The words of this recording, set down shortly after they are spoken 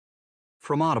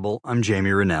From Audible, I'm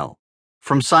Jamie Rennell.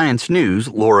 From Science News,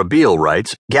 Laura Beil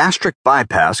writes, Gastric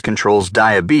bypass controls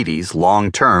diabetes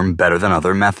long-term better than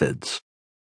other methods.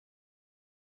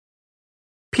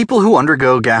 People who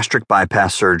undergo gastric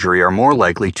bypass surgery are more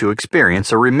likely to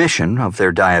experience a remission of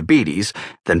their diabetes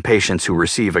than patients who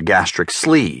receive a gastric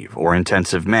sleeve or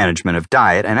intensive management of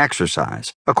diet and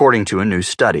exercise, according to a new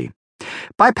study.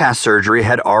 Bypass surgery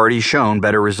had already shown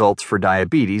better results for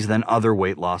diabetes than other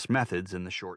weight loss methods in the short